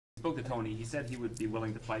spoke to Tony. He said he would be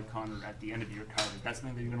willing to fight Conor at the end of your card. Is that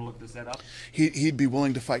something that you're going to look to set up? He'd be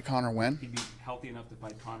willing to fight Conor when? He'd be healthy enough to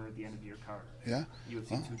fight Conor at the end of your card. Yeah.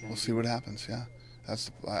 UFC Well, 210. we'll see what happens. Yeah,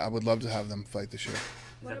 I would love to have them fight this year.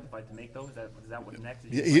 Is that the fight to make, though? Is that what's next?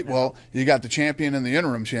 Well, you got the champion and the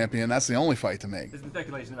interim champion. That's the only fight to make. There's been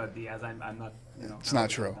speculation about Diaz. I'm not, you know. It's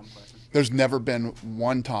not true. There's never been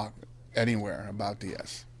one talk anywhere about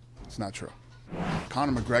Diaz. It's not true.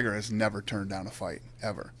 Conor McGregor has never turned down a fight,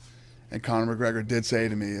 ever. And Conor McGregor did say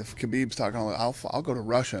to me, if Khabib's talking, I'll go to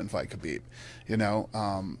Russia and fight Khabib. You know,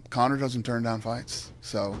 Conor doesn't turn down fights.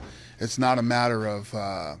 So it's not a matter of,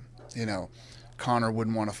 you know, Conor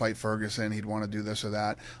wouldn't want to fight Ferguson. He'd want to do this or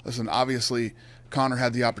that. Listen, obviously, Conor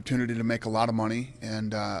had the opportunity to make a lot of money.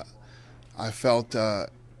 And I felt,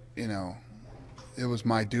 you know, it was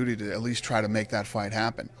my duty to at least try to make that fight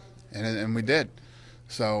happen. And we did.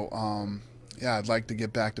 So, yeah, I'd like to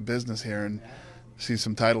get back to business here and see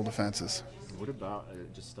some title defenses. What about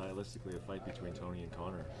just stylistically a fight between Tony and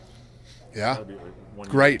Conor? Yeah, Be one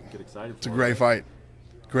great. Get excited for it's a great fight.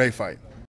 Great fight.